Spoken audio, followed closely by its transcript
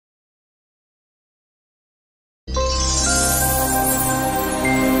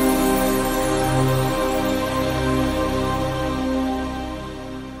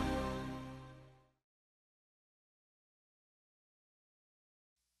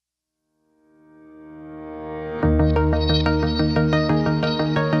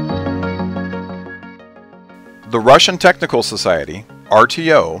The Russian Technical Society,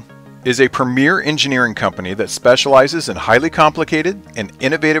 RTO, is a premier engineering company that specializes in highly complicated and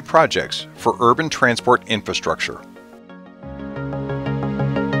innovative projects for urban transport infrastructure.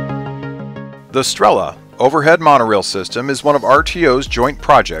 The Strela overhead monorail system is one of RTO's joint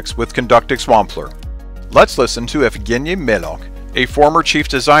projects with Conductix-Wampfler. Let's listen to Evgeny Melok, a former chief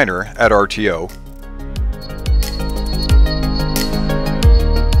designer at RTO.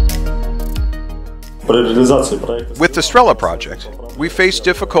 With the Strela project, we faced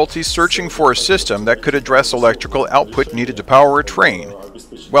difficulties searching for a system that could address electrical output needed to power a train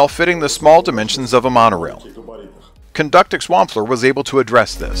while fitting the small dimensions of a monorail. Conductix-Wampfler was able to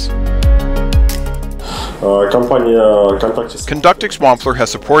address this. Conductix-Wampfler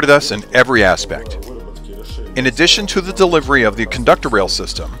has supported us in every aspect. In addition to the delivery of the conductor rail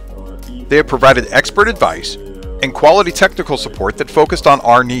system, they have provided expert advice and quality technical support that focused on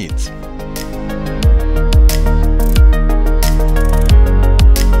our needs.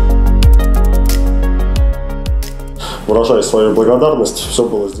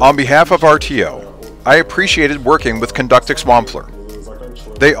 On behalf of RTO, I appreciated working with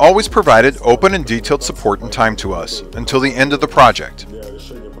Conductix-Wampfler. They always provided open and detailed support and time to us until the end of the project.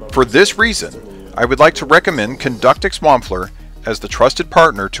 For this reason, I would like to recommend Conductix-Wampfler as the trusted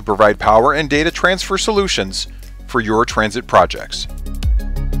partner to provide power and data transfer solutions for your transit projects.